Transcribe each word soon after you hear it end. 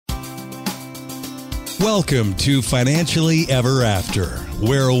Welcome to Financially Ever After,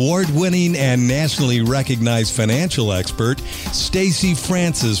 where award-winning and nationally recognized financial expert Stacey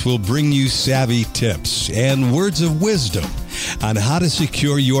Francis will bring you savvy tips and words of wisdom on how to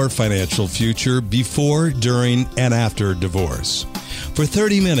secure your financial future before, during, and after divorce. For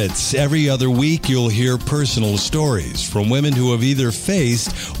 30 minutes every other week, you'll hear personal stories from women who have either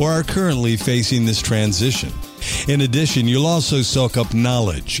faced or are currently facing this transition. In addition, you'll also soak up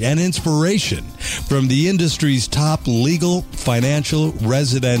knowledge and inspiration from the industry's top legal, financial,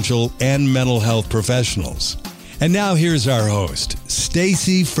 residential, and mental health professionals. And now here's our host,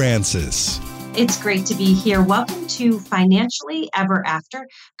 Stacey Francis. It's great to be here. Welcome to Financially Ever After,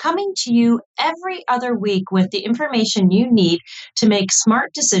 coming to you every other week with the information you need to make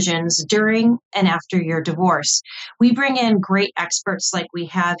smart decisions during and after your divorce. We bring in great experts like we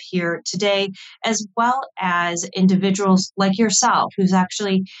have here today, as well as individuals like yourself who's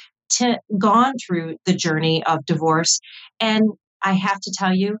actually gone through the journey of divorce. And I have to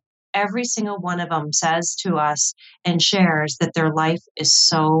tell you, every single one of them says to us and shares that their life is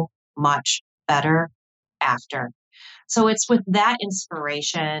so much better after. So it's with that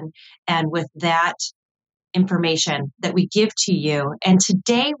inspiration and with that information that we give to you. And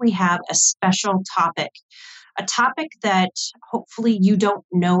today we have a special topic, a topic that hopefully you don't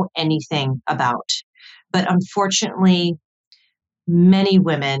know anything about. But unfortunately, many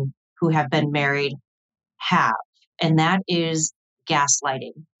women who have been married have, and that is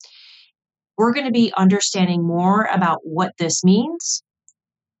gaslighting. We're going to be understanding more about what this means,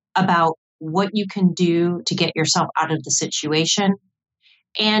 about what you can do to get yourself out of the situation.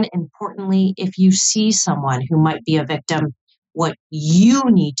 And importantly, if you see someone who might be a victim, what you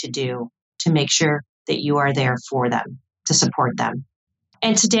need to do to make sure that you are there for them, to support them.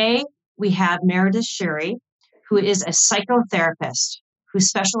 And today we have Meredith Sherry, who is a psychotherapist who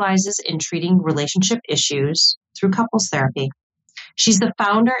specializes in treating relationship issues through couples therapy. She's the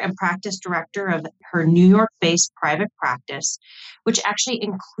founder and practice director of her New York-based private practice, which actually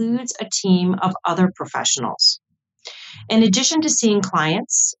includes a team of other professionals. In addition to seeing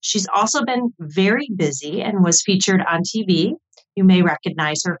clients, she's also been very busy and was featured on TV. You may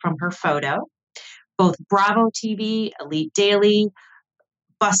recognize her from her photo. Both Bravo TV, Elite Daily,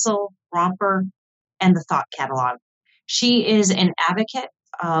 Bustle, Romper, and the Thought Catalog. She is an advocate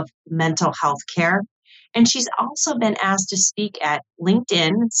of mental health care. And she's also been asked to speak at LinkedIn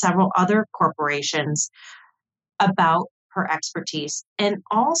and several other corporations about her expertise. And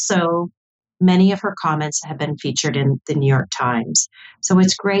also, many of her comments have been featured in the New York Times. So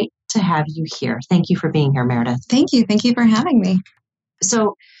it's great to have you here. Thank you for being here, Meredith. Thank you. Thank you for having me.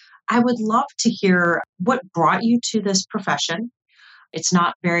 So I would love to hear what brought you to this profession. It's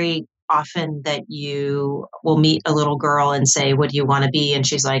not very often that you will meet a little girl and say, what do you want to be? And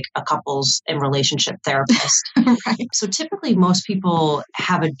she's like, a couples and relationship therapist. Right. So typically most people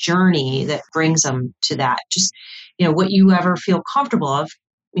have a journey that brings them to that. Just, what you ever feel comfortable of,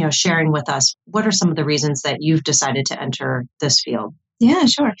 sharing with us. What are some of the reasons that you've decided to enter this field? Yeah,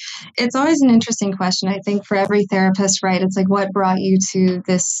 sure. It's always an interesting question, I think, for every therapist, right? It's like, what brought you to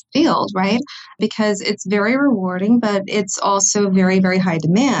this field, right? Because it's very rewarding, but it's also very, very high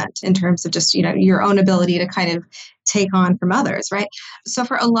demand in terms of just, your own ability to kind of take on from others, right? So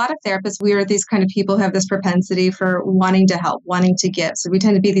for a lot of therapists, we are these kind of people who have this propensity for wanting to help, wanting to give. So we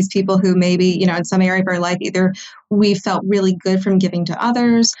tend to be these people who maybe, in some area of our life, either we felt really good from giving to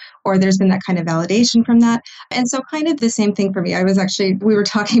others, or there's been that kind of validation from that. And so kind of the same thing for me. We were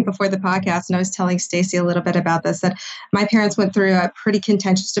talking before the podcast, and I was telling Stacey a little bit about this, that my parents went through a pretty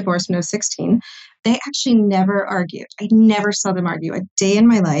contentious divorce when I was 16. They actually never argued. I never saw them argue a day in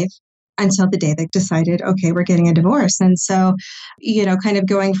my life until the day they decided, okay, we're getting a divorce. And so, kind of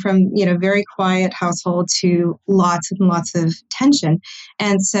going from, very quiet household to lots and lots of tension.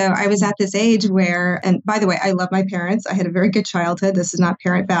 And so I was at this age where, and by the way, I love my parents. I had a very good childhood. This is not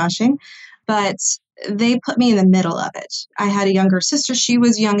parent bashing, but they put me in the middle of it. I had a younger sister. She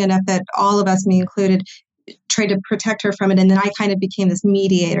was young enough that all of us, me included, tried to protect her from it. And then I kind of became this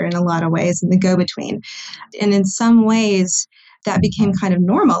mediator in a lot of ways, and the go-between. And in some ways, that became kind of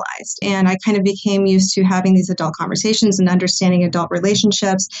normalized. And I kind of became used to having these adult conversations and understanding adult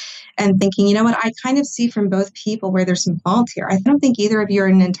relationships and thinking, you know what, I kind of see from both people where there's some fault here. I don't think either of you are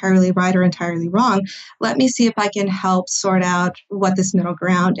entirely right or entirely wrong. Let me see if I can help sort out what this middle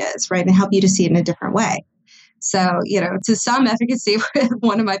ground is, right? And help you to see it in a different way. So, to some efficacy with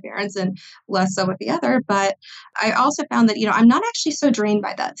one of my parents and less so with the other. But I also found that, I'm not actually so drained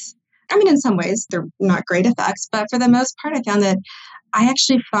by this. I mean, in some ways, they're not great effects, but for the most part, I found that I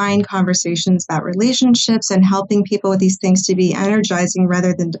actually find conversations about relationships and helping people with these things to be energizing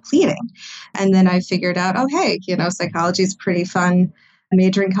rather than depleting. And then I figured out, oh, hey, psychology is pretty fun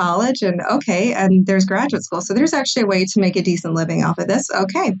major in college, and okay, and there's graduate school. So there's actually a way to make a decent living off of this.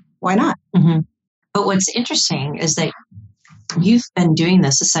 Okay, why not? Mm-hmm. But what's interesting is that you've been doing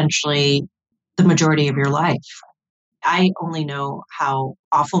this essentially the majority of your life. I only know how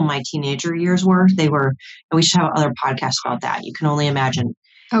awful my teenager years were. We should have other podcasts about that. You can only imagine.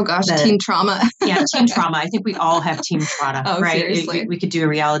 Oh gosh, teen trauma. Yeah, teen trauma. I think we all have teen trauma, right? Seriously. We could do a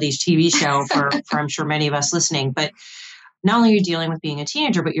reality TV show for I'm sure many of us listening. But not only are you dealing with being a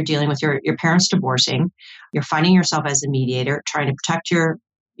teenager, but you're dealing with your parents divorcing. You're finding yourself as a mediator, trying to protect your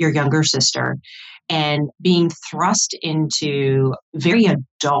younger sister, and being thrust into very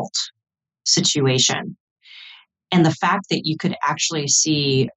adult situation. And the fact that you could actually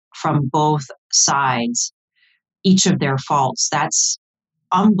see from both sides each of their faults, that's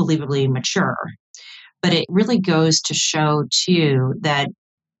unbelievably mature. But it really goes to show, too, that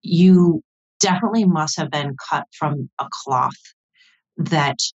you definitely must have been cut from a cloth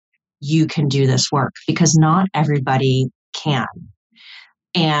that you can do this work, because not everybody can.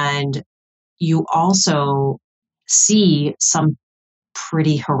 And you also see some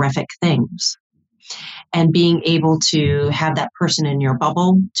pretty horrific things. And being able to have that person in your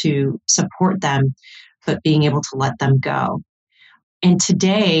bubble to support them, but being able to let them go. And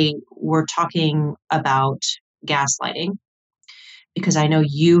today we're talking about gaslighting, because I know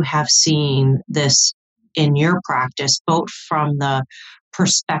you have seen this in your practice, both from the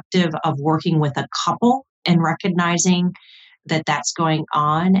perspective of working with a couple and recognizing that that's going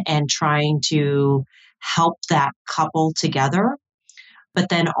on and trying to help that couple together, but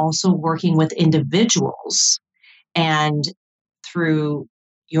then also working with individuals, and through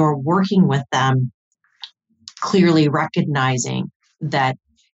your working with them, clearly recognizing that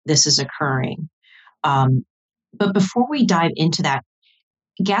this is occurring. But before we dive into that,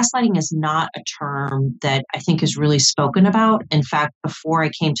 gaslighting is not a term that I think is really spoken about. In fact, before I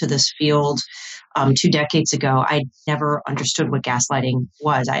came to this field 2 decades ago, I never understood what gaslighting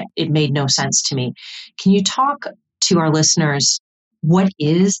was. It made no sense to me. Can you talk to our listeners, what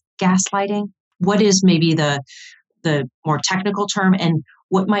is gaslighting? What is maybe the more technical term, and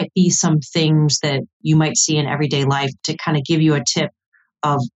what might be some things that you might see in everyday life to kind of give you a tip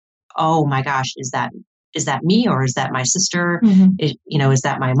of, oh my gosh, is that me, or is that my sister? Mm-hmm. Is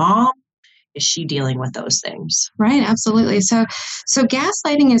that my mom? Is she dealing with those things? Right, absolutely. So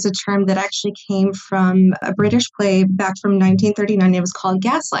gaslighting is a term that actually came from a British play back from 1939. It was called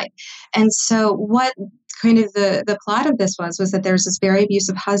Gaslight. And so what kind of the plot of this was that there's this very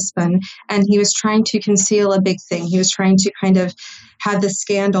abusive husband, and he was trying to conceal a big thing. He was trying to kind of have this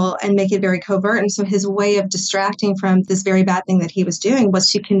scandal and make it very covert. And so his way of distracting from this very bad thing that he was doing was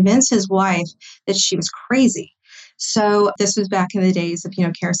to convince his wife that she was crazy. So this was back in the days of,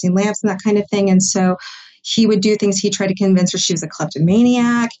 kerosene lamps and that kind of thing. And so he would do things. He tried to convince her she was a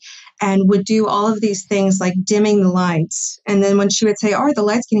kleptomaniac, and would do all of these things like dimming the lights. And then when she would say, oh, are the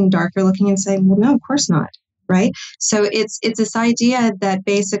lights getting darker, looking and saying, well, no, of course not. Right. So it's this idea that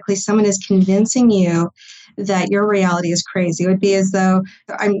basically someone is convincing you that your reality is crazy. It would be as though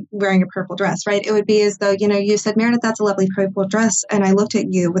I'm wearing a purple dress, right? It would be as though, you said, Meredith, that's a lovely purple dress. And I looked at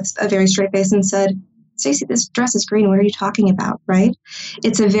you with a very straight face and said, Stacey, this dress is green. What are you talking about? Right?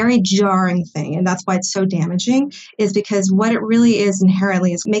 It's a very jarring thing. And that's why it's so damaging, is because what it really is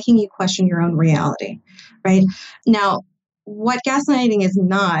inherently is making you question your own reality. Right? Now, what gaslighting is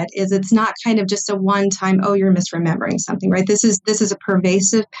not, is it's not kind of just a one-time, oh, you're misremembering something, right? This is a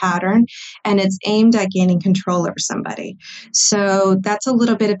pervasive pattern, and it's aimed at gaining control over somebody. So that's a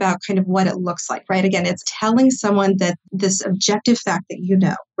little bit about kind of what it looks like, right? Again, it's telling someone that this objective fact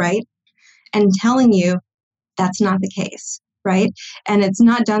that right? And telling you that's not the case, right? And it's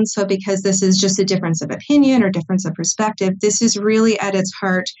not done so because this is just a difference of opinion or difference of perspective. This is really at its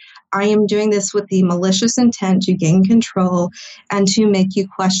heart, I am doing this with the malicious intent to gain control and to make you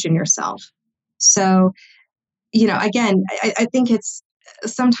question yourself. So, again, I think it's,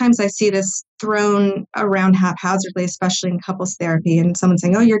 sometimes I see this thrown around haphazardly, especially in couples therapy, and someone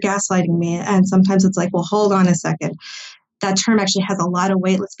saying, oh, you're gaslighting me. And sometimes it's like, well, hold on a second. That term actually has a lot of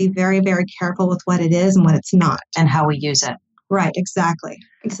weight. Let's be very, very careful with what it is and what it's not. And how we use it. Right, exactly.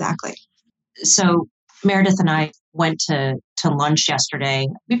 So Meredith and I went to lunch yesterday.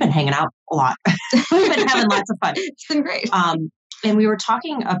 We've been hanging out a lot. We've been having lots of fun. It's been great. And we were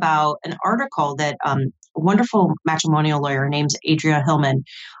talking about an article that a wonderful matrimonial lawyer named Adria Hillman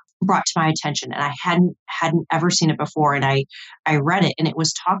brought to my attention, and I hadn't ever seen it before. And I read it, and it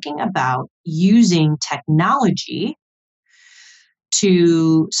was talking about using technology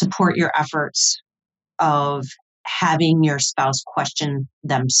to support your efforts of having your spouse question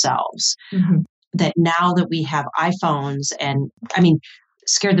themselves. Mm-hmm. That now that we have iPhones, and I mean,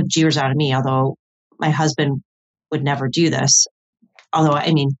 scared the jeers out of me, although my husband would never do this. Although,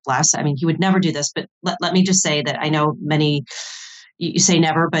 I mean, he would never do this, but let me just say that I know many, you say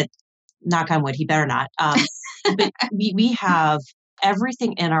never, but knock on wood, he better not. But we have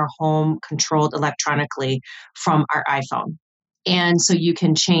everything in our home controlled electronically from our iPhone. And so you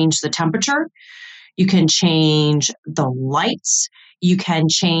can change the temperature, you can change the lights, you can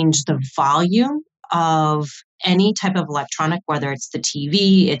change the volume of any type of electronic, whether it's the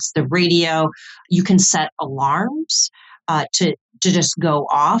TV, it's the radio. You can set alarms to just go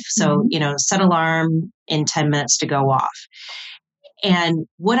off. So, set alarm in 10 minutes to go off. And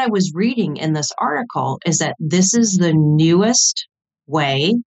what I was reading in this article is that this is the newest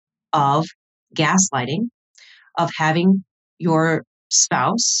way of gaslighting, of having your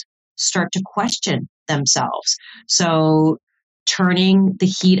spouse start to question themselves. So turning the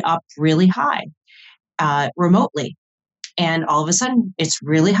heat up really high remotely. And all of a sudden, it's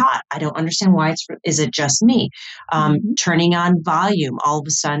really hot. I don't understand why. Is it just me? Turning on volume, all of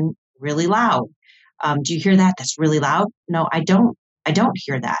a sudden, really loud. Do you hear that? That's really loud. No, I don't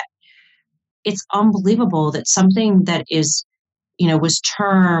hear that. It's unbelievable that something that is, was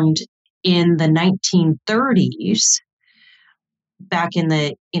termed in the 1930s, back in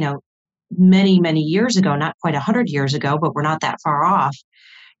the, many, many years ago, not quite 100 years ago, but we're not that far off,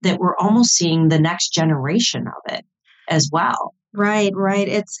 that we're almost seeing the next generation of it as well. Right.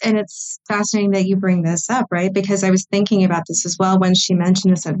 It's fascinating that you bring this up, right? Because I was thinking about this as well when she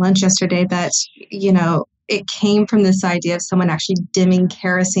mentioned this at lunch yesterday, that, it came from this idea of someone actually dimming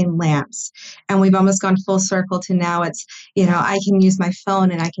kerosene lamps. And we've almost gone full circle to now it's, I can use my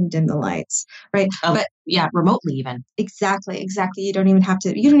phone and I can dim the lights, right? But yeah, remotely even. Exactly. You don't even have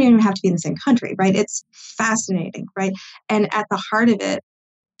to be in the same country, right? It's fascinating, right? And at the heart of it,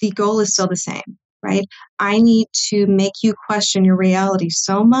 the goal is still the same, right? I need to make you question your reality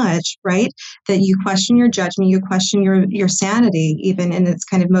so much, right? That you question your judgment, you question your sanity, even in its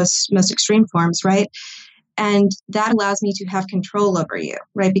kind of most extreme forms, right? And that allows me to have control over you,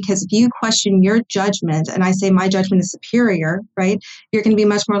 right? Because if you question your judgment and I say my judgment is superior, right? You're going to be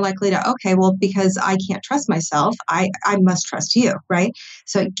much more likely to, okay, well, because I can't trust myself, I must trust you, right?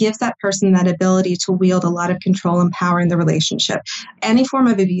 So it gives that person that ability to wield a lot of control and power in the relationship. Any form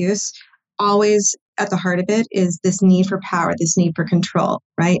of abuse, always at the heart of it is this need for power, this need for control,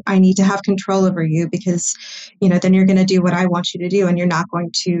 right? I need to have control over you because, then you're going to do what I want you to do and you're not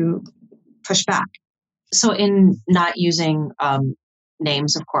going to push back. So in not using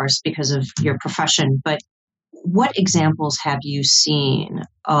names, of course, because of your profession, but what examples have you seen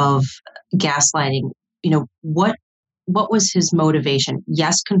of gaslighting? What was his motivation?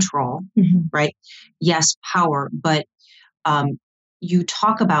 Yes, control, right? Yes, power. But you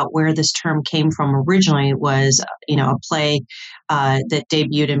talk about where this term came from originally was, a play that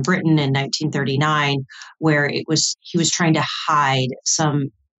debuted in Britain in 1939, where he was trying to hide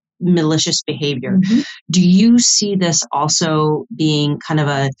some malicious behavior. Do you see this also being kind of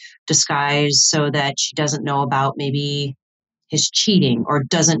a disguise so that she doesn't know about maybe his cheating or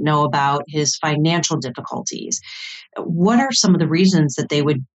doesn't know about his financial difficulties? What are some of the reasons that they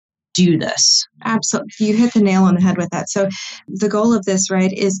would do this? Absolutely. You hit the nail on the head with that. So the goal of this,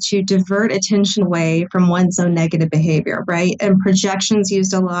 right, is to divert attention away from one's own negative behavior, right? And projections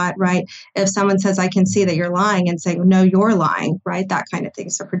used a lot, right? If someone says, I can see that you're lying, and saying, no, you're lying, right? That kind of thing.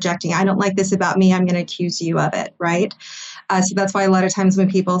 So projecting, I don't like this about me, I'm going to accuse you of it, right? So that's why a lot of times when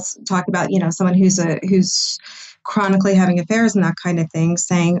people talk about, someone who's chronically having affairs and that kind of thing,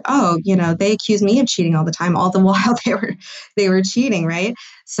 saying, oh, they accuse me of cheating all the time, all the while they were cheating, right?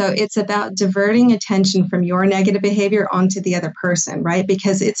 So it's about diverting attention from your negative behavior onto the other person, right?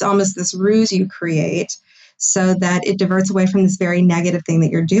 Because it's almost this ruse you create so that it diverts away from this very negative thing that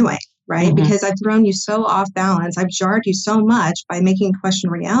you're doing, right? Because I've thrown you so off balance, I've jarred you so much by making you question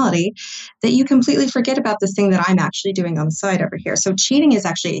reality that you completely forget about this thing that I'm actually doing on the side over here. So cheating is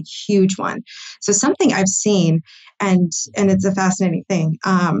actually a huge one. So something I've seen, and it's a fascinating thing.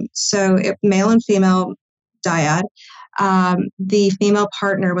 Male and female dyad, the female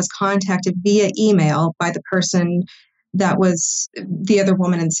partner was contacted via email by the person that was the other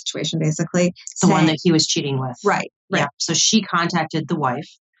woman in the situation, basically. One that he was cheating with. Right. Yeah. So she contacted the wife.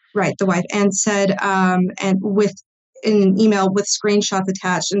 Right, the wife, and said, and with an email with screenshots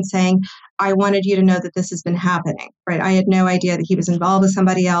attached and saying, I wanted you to know that this has been happening, right? I had no idea that he was involved with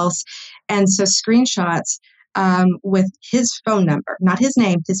somebody else. And so screenshots with his phone number, not his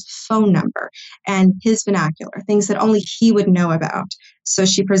name, his phone number and his vernacular, things that only he would know about. So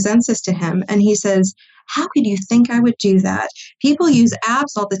she presents this to him and he says, how could you think I would do that? People use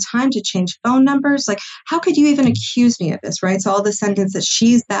apps all the time to change phone numbers. Like, how could you even accuse me of this, right? So all the sentence that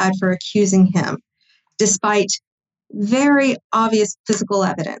she's bad for accusing him, despite very obvious physical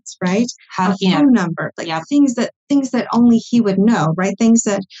evidence, right? A phone number, like things that only he would know, right? Things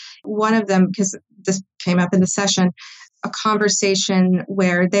that one of them, because this came up in the session, a conversation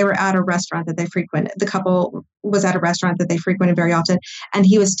where they were at a restaurant that they frequented. The couple was at a restaurant that they frequented very often, and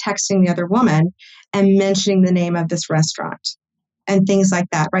he was texting the other woman and mentioning the name of this restaurant and things like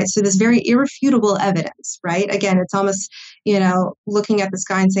that, right? So there's very irrefutable evidence, right? Again, it's almost, looking at the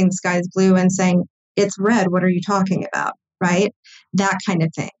sky and saying the sky is blue and saying, it's red. What are you talking about? Right? That kind of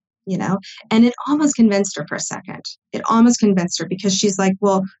thing, and it almost convinced her for a second. It almost convinced her because she's like,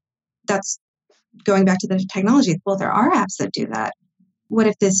 well, that's going back to the technology. Well, there are apps that do that. What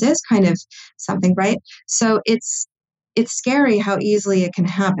if this is kind of something, right? So it's scary how easily it can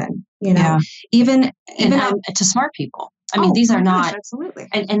happen, even to smart people. I mean, these are not absolutely.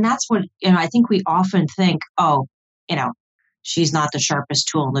 And that's what, I think we often think, she's not the sharpest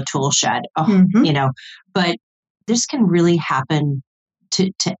tool in the tool shed, but this can really happen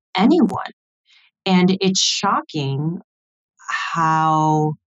to anyone. And it's shocking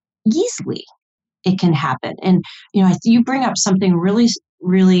how easily it can happen. And, you bring up something really,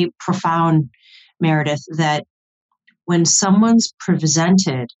 really profound, Meredith, that when someone's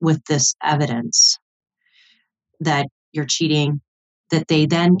presented with this evidence that you're cheating, that they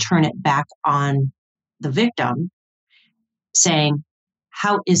then turn it back on the victim, saying,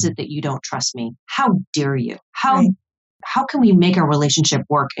 how is it that you don't trust me? How dare you? How can we make our relationship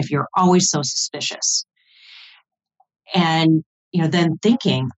work if you're always so suspicious? And, then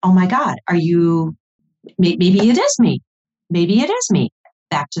thinking, oh my God, maybe it is me. Maybe it is me.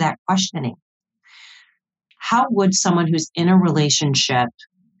 Back to that questioning. How would someone who's in a relationship,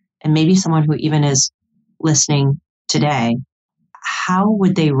 and maybe someone who even is listening today, how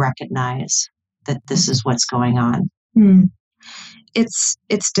would they recognize that this is what's going on? It's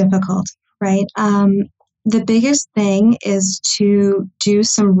difficult, right? The biggest thing is to do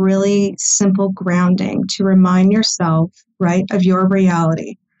some really simple grounding to remind yourself, right, of your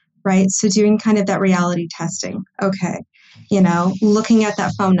reality, right? So doing kind of that reality testing. Okay, looking at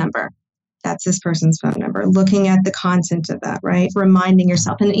that phone number. That's this person's phone number. Looking at the content of that, right? Reminding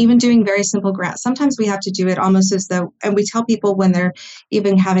yourself, and even doing very simple ground. Sometimes we have to do it almost as though, and we tell people when they're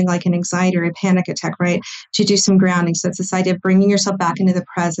even having like an anxiety or a panic attack, right? To do some grounding. So it's this idea of bringing yourself back into the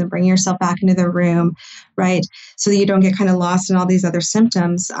present, bringing yourself back into the room, right? So that you don't get kind of lost in all these other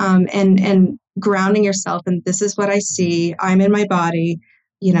symptoms, and grounding yourself. And this is what I see. I'm in my body.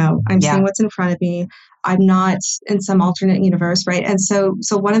 I'm seeing what's in front of me. I'm not in some alternate universe, right? And so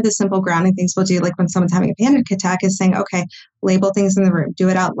one of the simple grounding things we'll do, like when someone's having a panic attack, is saying, okay, label things in the room, do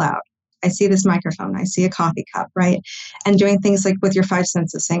it out loud. I see this microphone, I see a coffee cup, right? And doing things like with your five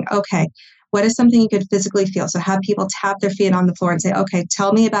senses, saying, okay, what is something you could physically feel? So have people tap their feet on the floor and say, okay,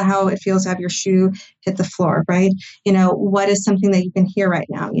 tell me about how it feels to have your shoe hit the floor, right? What is something that you can hear right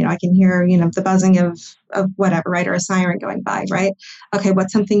now? I can hear, the buzzing of whatever, right? Or a siren going by, right? Okay,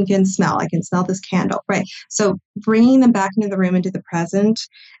 what's something you can smell? I can smell this candle, right? So bringing them back into the room, into the present,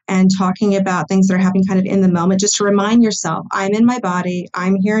 and talking about things that are happening kind of in the moment, just to remind yourself, I'm in my body,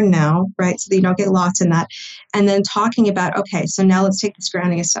 I'm here now, right? So that you don't get lost in that. And then talking about, okay, so now let's take this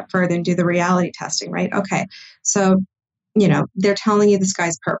grounding a step further and do the reality testing, right? Okay, so they're telling you the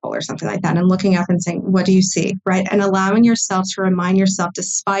sky's purple or something like that, and looking up and saying, what do you see? Right. And allowing yourself to remind yourself,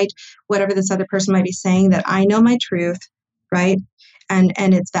 despite whatever this other person might be saying, that I know my truth, right? And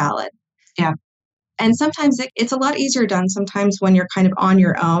it's valid. Yeah. And sometimes it's a lot easier done sometimes when you're kind of on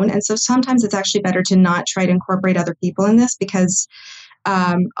your own. And so sometimes it's actually better to not try to incorporate other people in this, because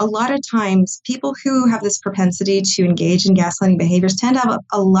a lot of times people who have this propensity to engage in gaslighting behaviors tend to have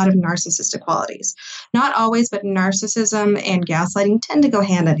a lot of narcissistic qualities. Not always, but narcissism and gaslighting tend to go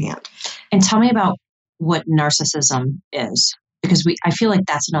hand in hand. And tell me about what narcissism is, because I feel like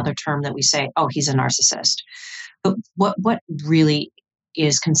that's another term that we say, oh, he's a narcissist. But what really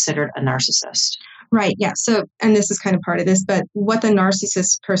is considered a narcissist? Right. Yeah. So, and this is kind of part of this, but what the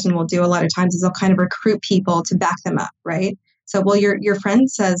narcissist person will do a lot of times is they'll kind of recruit people to back them up, right? So, well, your friend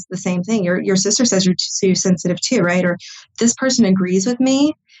says the same thing. Your sister says you're too sensitive too, right? Or this person agrees with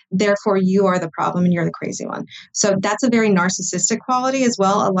me, therefore you are the problem and you're the crazy one. So that's a very narcissistic quality as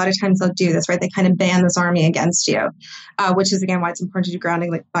well. A lot of times they'll do this, right? They kind of ban this army against you, which is, again, why it's important to do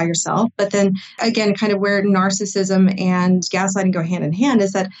grounding like by yourself. But then, again, kind of where narcissism and gaslighting go hand in hand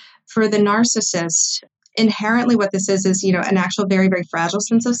is that for the narcissist, inherently what this is, an actual very, very fragile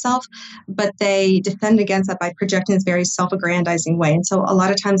sense of self, but they defend against that by projecting this very self-aggrandizing way. And so a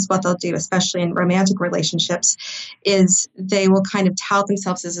lot of times what they'll do, especially in romantic relationships, is they will kind of tout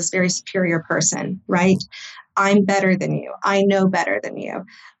themselves as this very superior person, right? I'm better than you. I know better than you.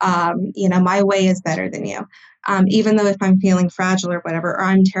 My way is better than you. Even though if I'm feeling fragile or whatever, or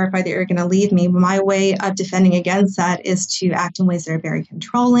I'm terrified that you're going to leave me, my way of defending against that is to act in ways that are very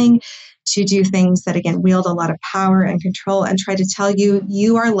controlling, to do things that, again, wield a lot of power and control and try to tell you,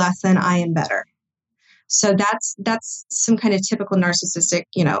 you are less than, I am better. So that's some kind of typical narcissistic,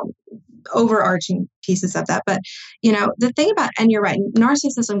 overarching pieces of that. But, the thing about, and you're right,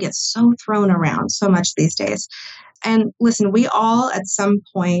 narcissism gets so thrown around so much these days. And listen, we all at some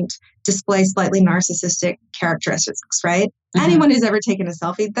point display slightly narcissistic characteristics, right? Mm-hmm. Anyone who's ever taken a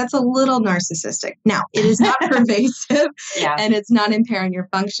selfie, that's a little narcissistic. Now, it is not pervasive and it's not impairing your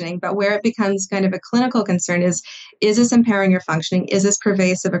functioning, but where it becomes kind of a clinical concern is this impairing your functioning? Is this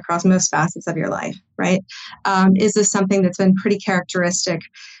pervasive across most facets of your life, right? Is this something that's been pretty characteristic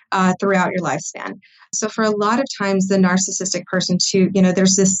throughout your lifespan? So for a lot of times, the narcissistic person too,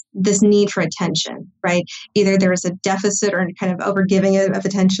 there's this need for attention, right? Either there is a deficit or kind of overgiving of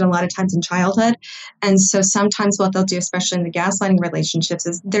attention a lot of times in childhood. And so sometimes what they'll do, especially in the gaslighting relationships,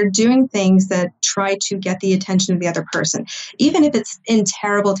 is they're doing things that try to get the attention of the other person, even if it's in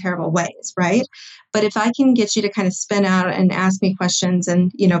terrible, terrible ways, right? But if I can get you to kind of spin out and ask me questions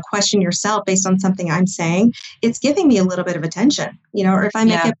and, question yourself based on something I'm saying, it's giving me a little bit of attention, or if I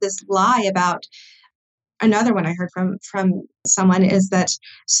make up this lie about. Another one I heard from someone is that,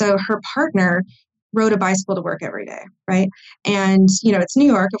 so her partner rode a bicycle to work every day, right? And, it's New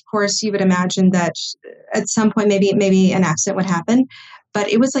York. Of course, you would imagine that at some point, maybe an accident would happen. But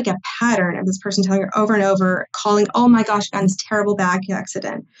it was like a pattern of this person telling her over and over, calling, oh my gosh, I got this terrible back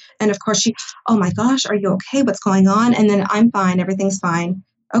accident. And of course she, oh my gosh, are you okay? What's going on? And then I'm fine. Everything's fine.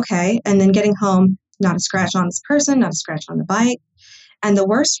 Okay. And then getting home, not a scratch on this person, not a scratch on the bike. And the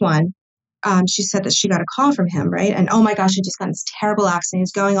worst one, she said that she got a call from him, right? And oh my gosh, he just got in this terrible accident.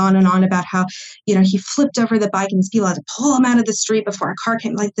 He's going on and on about how, he flipped over the bike and his people had to pull him out of the street before a car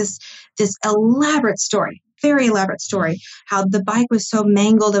came. Like this elaborate story, very elaborate story, how the bike was so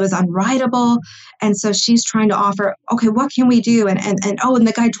mangled, it was unrideable. And so she's trying to offer, okay, what can we do? And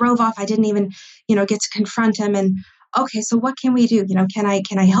the guy drove off. I didn't even, get to confront him. And okay, so what can we do? Can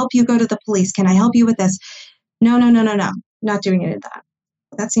I help you go to the police? Can I help you with this? No, not doing any of that.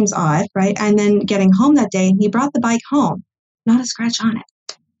 That seems odd, right? And then getting home that day, he brought the bike home. Not a scratch on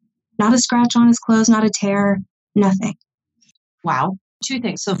it. Not a scratch on his clothes, not a tear, nothing. Wow. Two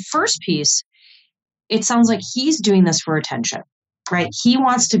things. So first piece, it sounds like he's doing this for attention, right? He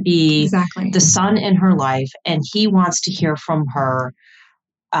wants to be the sun in her life, and he wants to hear from her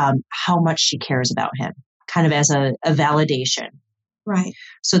how much she cares about him, kind of as a validation. Right.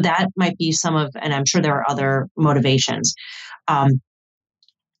 So that might be some of, and I'm sure there are other motivations.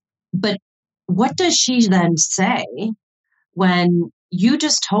 But what does she then say when you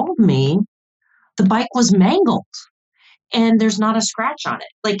just told me the bike was mangled and there's not a scratch on it?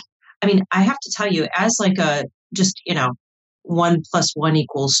 Like, I mean, I have to tell you, as like a just, 1 + 1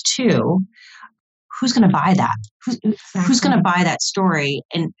 = 2, who's going to buy that? Who's going to buy that story?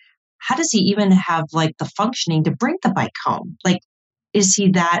 And how does he even have like the functioning to bring the bike home? Like, is he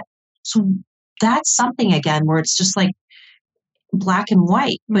that? So that's something again where it's just like black and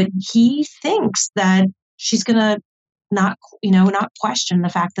white, but he thinks that she's going to not question the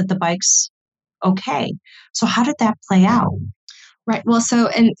fact that the bike's okay. So how did that play out? Right. Well, so,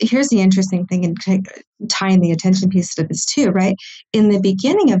 and here's the interesting thing, and tying the attention piece to this too, right? In the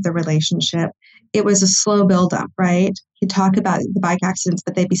beginning of the relationship, it was a slow buildup, right? You talk about the bike accidents,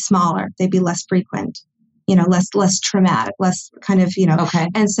 but they'd be smaller, they'd be less frequent, less traumatic, less kind of, okay.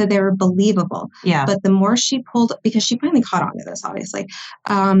 And so they were believable. Yeah. But the more she pulled, because she finally caught on to this, obviously,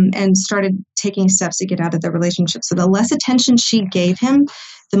 and started taking steps to get out of the relationship. So the less attention she gave him,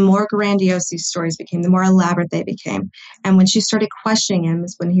 the more grandiose these stories became, the more elaborate they became. And when she started questioning him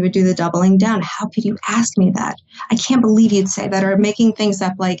is when he would do the doubling down. How could you ask me that? I can't believe you'd say that. Or making things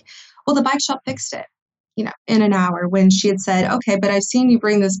up like, well, the bike shop fixed it, in an hour, when she had said, okay, but I've seen you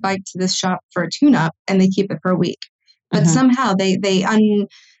bring this bike to this shop for a tune-up and they keep it for a week. But somehow they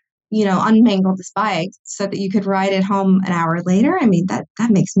unmangle this bike so that you could ride it home an hour later. I mean, that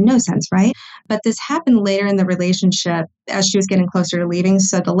makes no sense, right? But this happened later in the relationship as she was getting closer to leaving.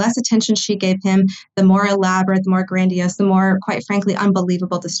 So the less attention she gave him, the more elaborate, the more grandiose, the more, quite frankly,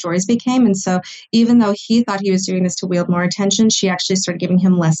 unbelievable the stories became. And so even though he thought he was doing this to wield more attention, she actually started giving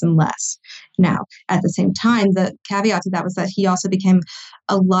him less and less. Now, at the same time, the caveat to that was that he also became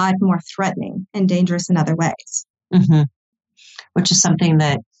a lot more threatening and dangerous in other ways. Mm-hmm. Which is something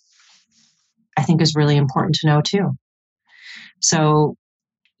that I think is really important to know too. So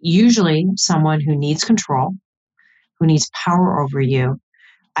usually someone who needs control, who needs power over you,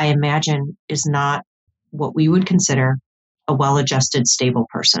 I imagine is not what we would consider a well-adjusted, stable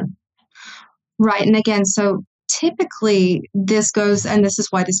person. Right. And again, so typically this goes, and this is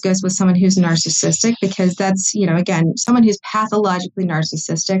why this goes with someone who's narcissistic, because that's, again, someone who's pathologically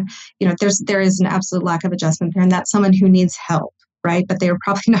narcissistic, there is an absolute lack of adjustment there, and that's someone who needs help. Right? But they were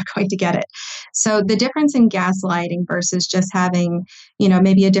probably not going to get it. So the difference in gaslighting versus just having,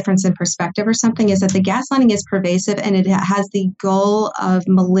 maybe a difference in perspective or something is that the gaslighting is pervasive and it has the goal of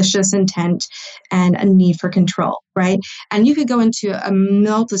malicious intent and a need for control, right? And you could go into a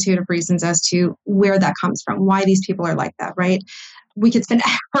multitude of reasons as to where that comes from, why these people are like that, right? We could spend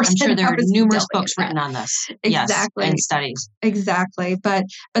hours. I'm sure there are numerous books written on this. Exactly. Yes, and studies. Exactly. But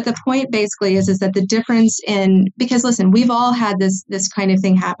the point basically is that the difference because listen, we've all had this kind of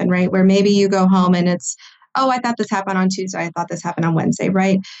thing happen, right? Where maybe you go home and it's, oh, I thought this happened on Tuesday. I thought this happened on Wednesday,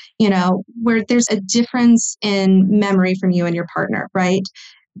 right? Where there's a difference in memory from you and your partner, right?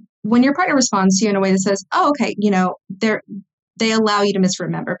 When your partner responds to you in a way that says, oh, okay, they allow you to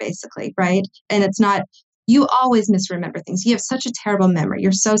misremember basically, right? And it's not, you always misremember things. You have such a terrible memory.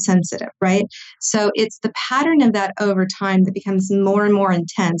 You're so sensitive, right? So it's the pattern of that over time that becomes more and more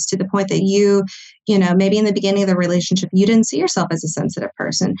intense to the point that maybe in the beginning of the relationship, you didn't see yourself as a sensitive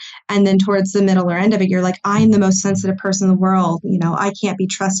person. And then towards the middle or end of it, you're like, I'm the most sensitive person in the world. I can't be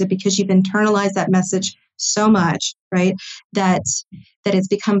trusted, because you've internalized that message so much, right? That it's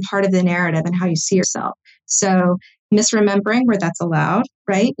become part of the narrative and how you see yourself. So misremembering where that's allowed,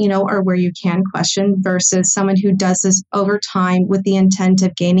 right? Or where you can question, versus someone who does this over time with the intent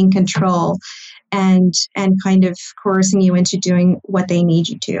of gaining control and kind of coercing you into doing what they need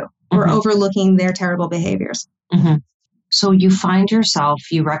you to, or overlooking their terrible behaviors. Mm-hmm. So you find yourself,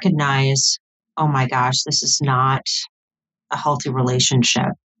 you recognize, oh my gosh, this is not a healthy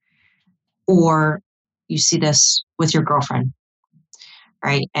relationship. Or you see this with your girlfriend,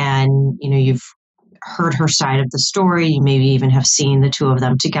 right? And, you've heard her side of the story. You maybe even have seen the two of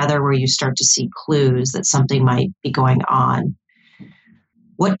them together, where you start to see clues that something might be going on.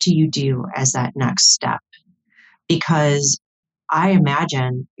 What do you do as that next step? Because I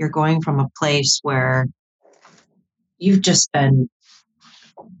imagine you're going from a place where you've just been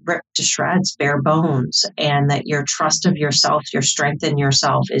ripped to shreds, bare bones, and that your trust of yourself, your strength in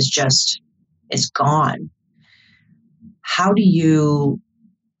yourself is gone. How do you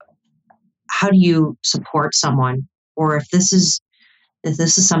support someone? Or if this is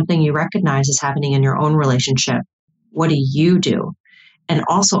something you recognize is happening in your own relationship, what do you do? And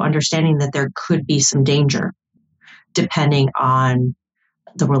also understanding that there could be some danger depending on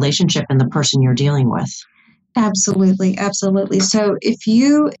the relationship and the person you're dealing with. Absolutely. Absolutely. So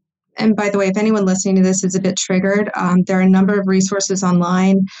and by the way, if anyone listening to this is a bit triggered, there are a number of resources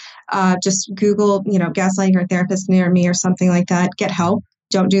online. Just Google, gaslighting your therapist near me or something like that. Get help.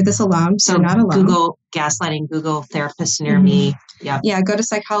 Don't do this alone. So you're not alone. Google gaslighting, Google therapist near me. Yeah. Yeah. Go to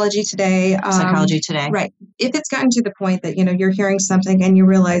Psychology Today. Psychology Today. Right. If it's gotten to the point that, you're hearing something and you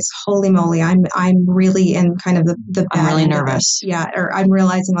realize, holy moly, I'm really in kind of the bad I'm really nervous. Yeah. Or I'm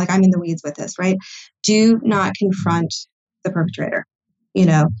realizing like I'm in the weeds with this, right? Do not confront the perpetrator.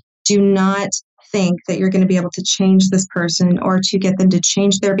 Do not think that you're going to be able to change this person or to get them to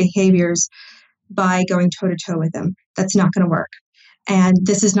change their behaviors by going toe to toe with them. That's not going to work. And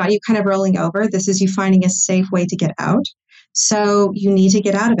this is not you kind of rolling over. This is you finding a safe way to get out. So you need to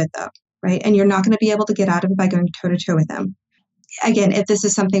get out of it though, right? And you're not going to be able to get out of it by going toe to toe with them. Again, if this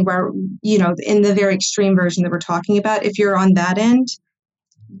is something where, in the very extreme version that we're talking about, if you're on that end,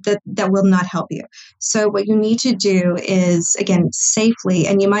 that will not help you. So what you need to do is, again, safely,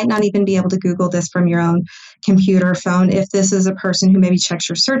 and you might not even be able to Google this from your own computer or phone. If this is a person who maybe checks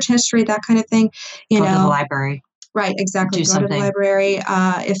your search history, that kind of thing, Go to the library. Right, exactly. Go to the library.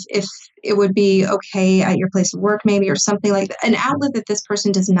 If it would be okay at your place of work, maybe, or something like that, an outlet that this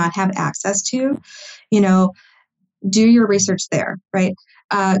person does not have access to, do your research there, right?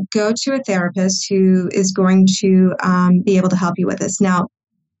 Go to a therapist who is going to be able to help you with this. Now,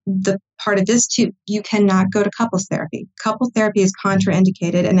 the part of this too, you cannot go to couples therapy. Couples therapy is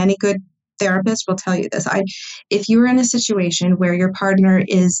contraindicated, and any good therapist will tell you this. If you're in a situation where your partner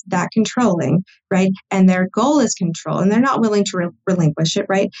is that controlling, right, and their goal is control, and they're not willing to relinquish it,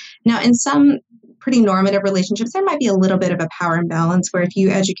 right? Now, in some pretty normative relationships, there might be a little bit of a power imbalance where if you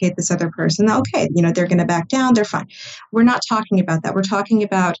educate this other person, okay, they're going to back down, they're fine. We're not talking about that. We're talking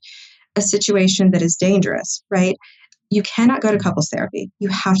about a situation that is dangerous, right? You cannot go to couples therapy. You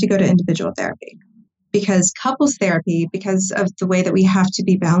have to go to individual therapy. Because couples therapy, because of the way that we have to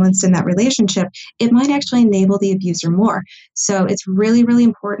be balanced in that relationship, it might actually enable the abuser more. So it's really, really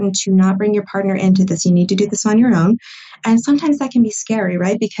important to not bring your partner into this. You need to do this on your own. And sometimes that can be scary,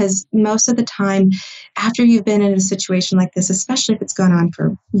 right? Because most of the time, after you've been in a situation like this, especially if it's gone on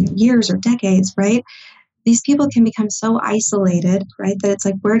for years or decades, right? These people can become so isolated, right? That it's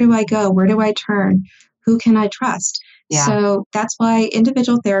like, where do I go? Where do I turn? Who can I trust? Yeah. So that's why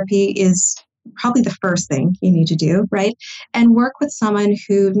individual therapy is probably the first thing you need to do, right? And work with someone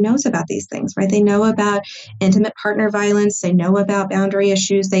who knows about these things, right? They know about intimate partner violence. They know about boundary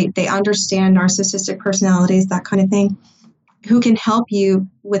issues. They understand narcissistic personalities, that kind of thing, who can help you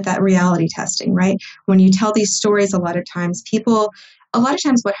with that reality testing, right? When you tell these stories, a lot of times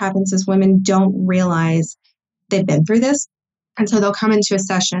what happens is women don't realize they've been through this. And so they'll come into a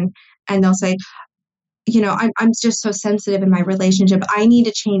session and they'll say, I'm just so sensitive in my relationship. I need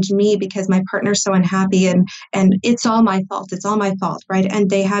to change me because my partner's so unhappy and it's all my fault. It's all my fault, right? And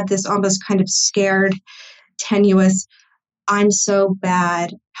they have this almost kind of scared, tenuous, I'm so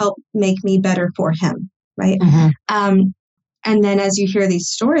bad, help make me better for him, right? Mm-hmm. And then as you hear these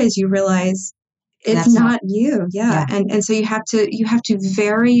stories, you realize it's not you. Yeah. And so you have to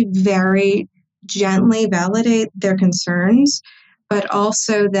very, very gently validate their concerns, but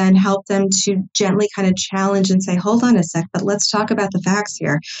also then help them to gently kind of challenge and say, hold on a sec, but let's talk about the facts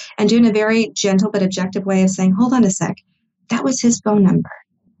here. And do in a very gentle but objective way of saying, hold on a sec, that was his phone number.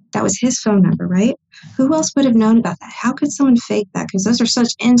 That was his phone number, right? Who else would have known about that? How could someone fake that? Because those are such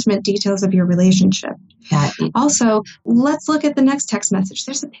intimate details of your relationship. Yeah. Also, let's look at the next text message.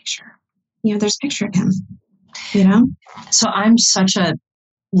 There's a picture. There's a picture of him, So I'm such a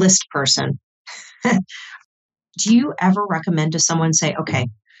list person. Do you ever recommend to someone say, okay,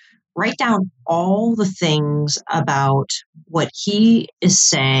 write down all the things about what he is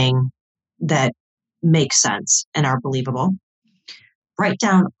saying that make sense and are believable? Write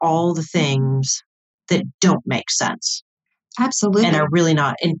down all the things that don't make sense. Absolutely. And are really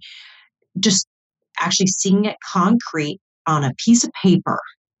not. And just actually seeing it concrete on a piece of paper.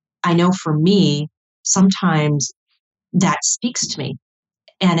 I know for me, sometimes that speaks to me.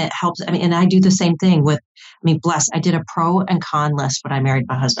 And it helps. And I do the same thing with, I did a pro and con list when I married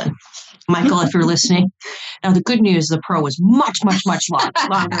my husband. Michael, if you're listening. Now, the good news, the pro was much, much, much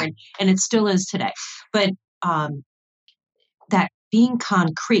longer, and it still is today. But that being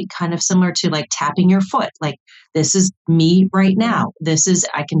concrete, kind of similar to like tapping your foot, like this is me right now.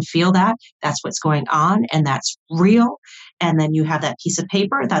 I can feel that. That's what's going on, and that's real. And then you have that piece of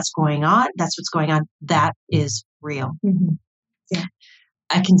paper that's going on. That's what's going on. That is real. Mm-hmm. Yeah.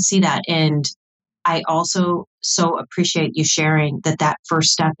 I can see that. And I also so appreciate you sharing that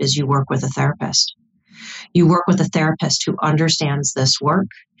first step is you work with a therapist. You work with a therapist who understands this work,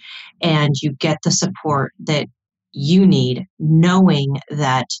 and you get the support that you need, knowing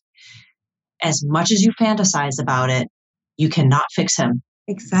that as much as you fantasize about it, you cannot fix him.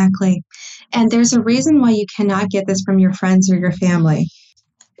 Exactly. And there's a reason why you cannot get this from your friends or your family.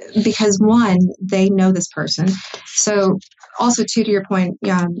 Because one, they know this person. So also to your point,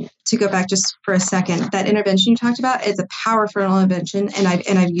 to go back just for a second, that intervention you talked about is a powerful intervention, and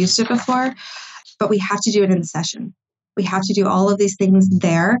I've used it before, but we have to do it in the session. We have to do all of these things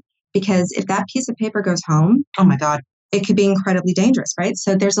there, because if that piece of paper goes home, oh my God, it could be incredibly dangerous, right?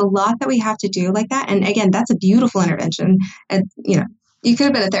 So there's a lot that we have to do like that. And again, that's a beautiful intervention. And, you could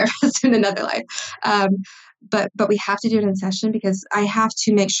have been a therapist in another life. But we have to do it in session, because I have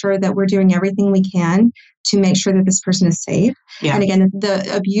to make sure that we're doing everything we can to make sure that this person is safe. Yeah. And again,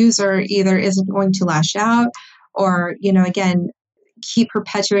 the abuser either isn't going to lash out or, again, keep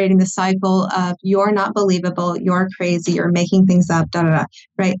perpetuating the cycle of you're not believable, you're crazy, you're making things up,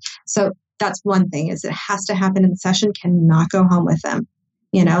 right? So that's one thing, is it has to happen in the session, cannot go home with them.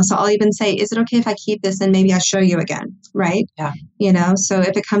 So I'll even say, is it okay if I keep this and maybe I show you again, right? Yeah. So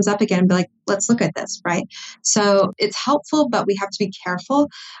if it comes up again, be like, let's look at this, right? So it's helpful, but we have to be careful.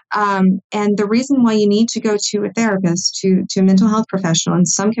 And the reason why you need to go to a therapist, to a mental health professional in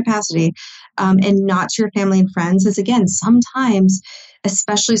some capacity, and not to your family and friends is, again, sometimes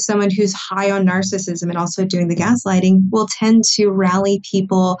especially someone who's high on narcissism and also doing the gaslighting, will tend to rally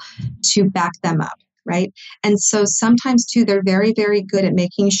people to back them up, right? And so sometimes too, they're very, very good at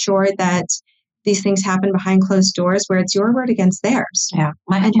making sure that these things happen behind closed doors where it's your word against theirs. Yeah.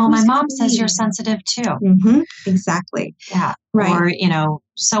 My mom says you're sensitive too. Mm-hmm. Exactly. Yeah. Right. Or,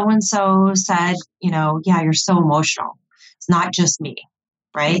 so-and-so said, yeah, you're so emotional. It's not just me.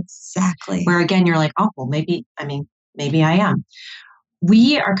 Right. Exactly. Where again, you're like, oh, well, maybe I am.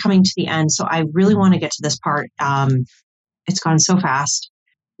 We are coming to the end. So I really want to get to this part. It's gone so fast.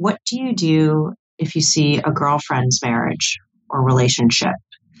 What do you do if you see a girlfriend's marriage or relationship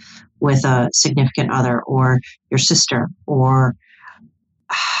with a significant other or your sister? Or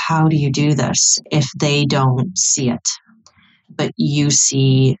how do you do this if they don't see it, but you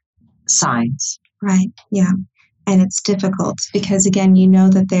see signs? Right. Yeah. And it's difficult because, again, you know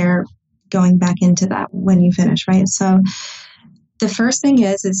that they're going back into that when you finish, right? So the first thing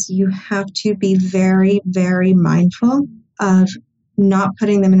is you have to be very, very mindful of not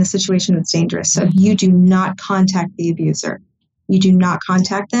putting them in a situation that's dangerous. So you do not contact the abuser. You do not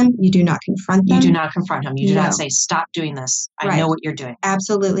contact them. You do not confront them. You do not confront him. You do not say, stop doing this. I know what you're doing.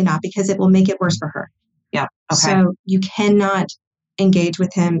 Absolutely not, because it will make it worse for her. Yeah. Okay. So you cannot engage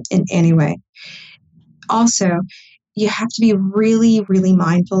with him in any way. Also, you have to be really, really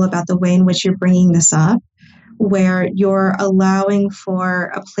mindful about the way in which you're bringing this up, where you're allowing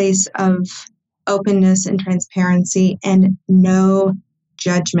for a place of openness and transparency and no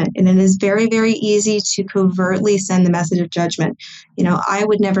judgment. And it is very, very easy to covertly send the message of judgment. I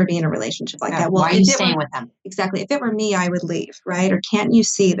would never be in a relationship like that. Well, why are you staying with them? Exactly. If it were me, I would leave, right? Or can't you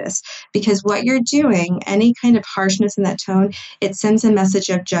see this? Because what you're doing, any kind of harshness in that tone, it sends a message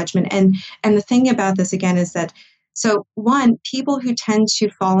of judgment. And the thing about this, again, is that one, people who tend to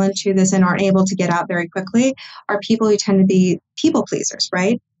fall into this and aren't able to get out very quickly are people who tend to be people pleasers,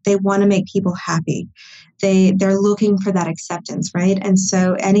 right? They want to make people happy. They're looking for that acceptance, right? And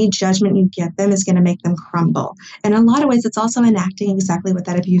so any judgment you give them is going to make them crumble. And in a lot of ways, it's also enacting exactly what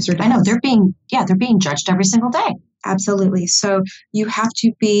that abuser does. I know they're being judged every single day. Absolutely. So you have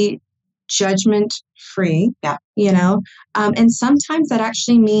to be judgment free. Yeah. And sometimes that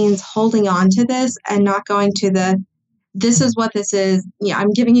actually means holding on to this and not going to this is what this is. Yeah,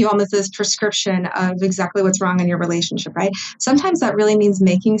 I'm giving you almost this prescription of exactly what's wrong in your relationship, right? Sometimes that really means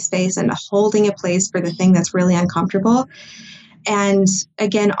making space and holding a place for the thing that's really uncomfortable. And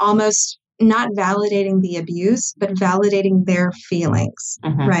again, almost not validating the abuse, but validating their feelings,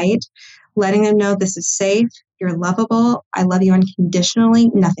 right? Letting them know this is safe. You're lovable. I love you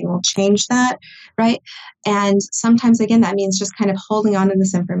unconditionally. Nothing will change that, right? And sometimes, again, that means just kind of holding on to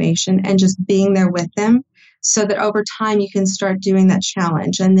this information and just being there with them so that over time you can start doing that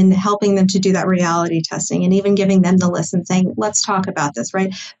challenge and then helping them to do that reality testing and even giving them the list and saying, let's talk about this,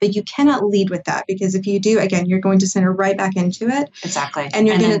 right? But you cannot lead with that because if you do, again, you're going to send her right back into it. Exactly. And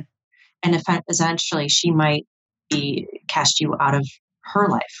you're going to... And eventually she might be cast you out of her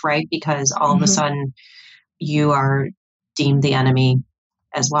life, right? Because all of a sudden you are deemed the enemy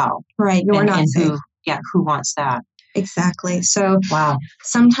as well. Right. You're not safe. Who wants that? Exactly. So wow.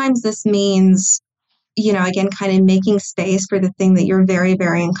 Sometimes this means, again, kind of making space for the thing that you're very,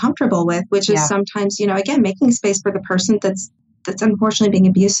 very uncomfortable with, which is sometimes, again, making space for the person that's unfortunately being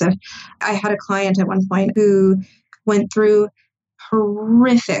abusive. I had a client at one point who went through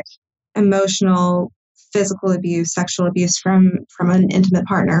horrific emotional, physical abuse, sexual abuse from an intimate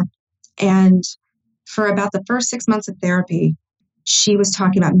partner. And for about the first 6 months of therapy, she was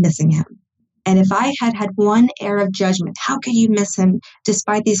talking about missing him. And if I had had one air of judgment, how could you miss him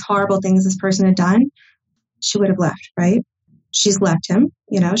despite these horrible things this person had done? She would have left, right? She's left him.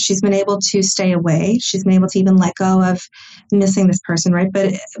 She's been able to stay away. She's been able to even let go of missing this person, right?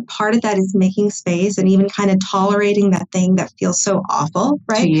 But part of that is making space and even kind of tolerating that thing that feels so awful,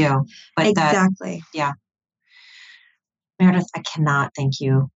 right? To you. But exactly. Meredith, I cannot thank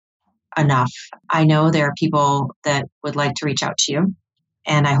you enough. I know there are people that would like to reach out to you,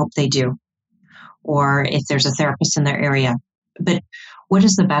 and I hope they do. Or if there's a therapist in their area. But what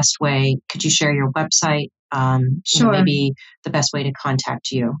is the best way? Could you share your website? Sure. Maybe the best way to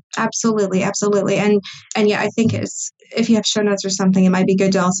contact you. Absolutely. And I think if you have show notes or something, it might be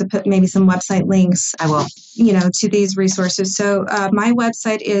good to also put maybe some website links. I will. To these resources. So my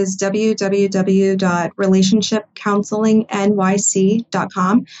website is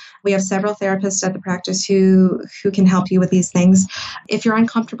www.relationshipcounselingnyc.com. We have several therapists at the practice who can help you with these things. If you're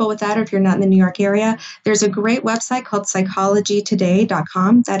uncomfortable with that, or if you're not in the New York area, there's a great website called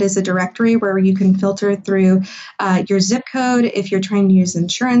psychologytoday.com. That is a directory where you can filter through your zip code, if you're trying to use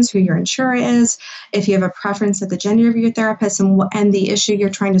insurance, who your insurer is, if you have a preference of the gender of your therapist and the issue you're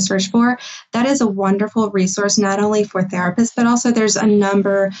trying to search for, that is a wonderful resource, not only for therapists, but also there's a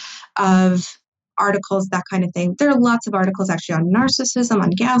number of articles, that kind of thing. There are lots of articles actually on narcissism, on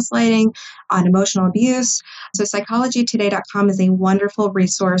gaslighting, on emotional abuse. So psychologytoday.com is a wonderful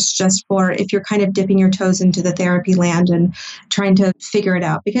resource just for if you're kind of dipping your toes into the therapy land and trying to figure it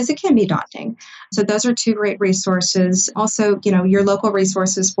out, because it can be daunting. So those are two great resources. Also, your local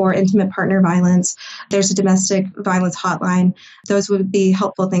resources for intimate partner violence. There's a domestic violence hotline. Those would be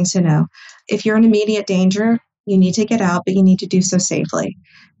helpful things to know. If you're in immediate danger, you need to get out, but you need to do so safely.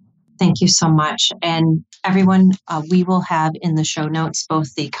 Thank you so much. And everyone, we will have in the show notes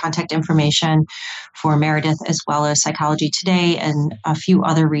both the contact information for Meredith as well as Psychology Today and a few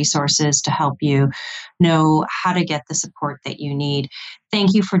other resources to help you know how to get the support that you need.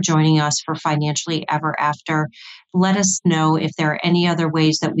 Thank you for joining us for Financially Ever After. Let us know if there are any other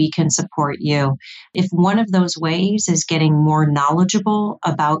ways that we can support you. If one of those ways is getting more knowledgeable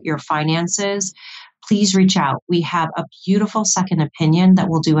about your finances, please reach out. We have a beautiful second opinion that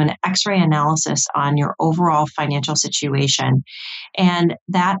will do an X-ray analysis on your overall financial situation. And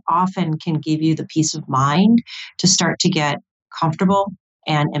that often can give you the peace of mind to start to get comfortable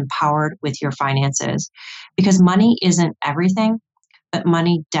and empowered with your finances. Because money isn't everything, but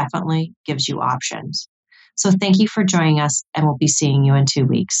money definitely gives you options. So thank you for joining us, and we'll be seeing you in 2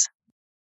 weeks.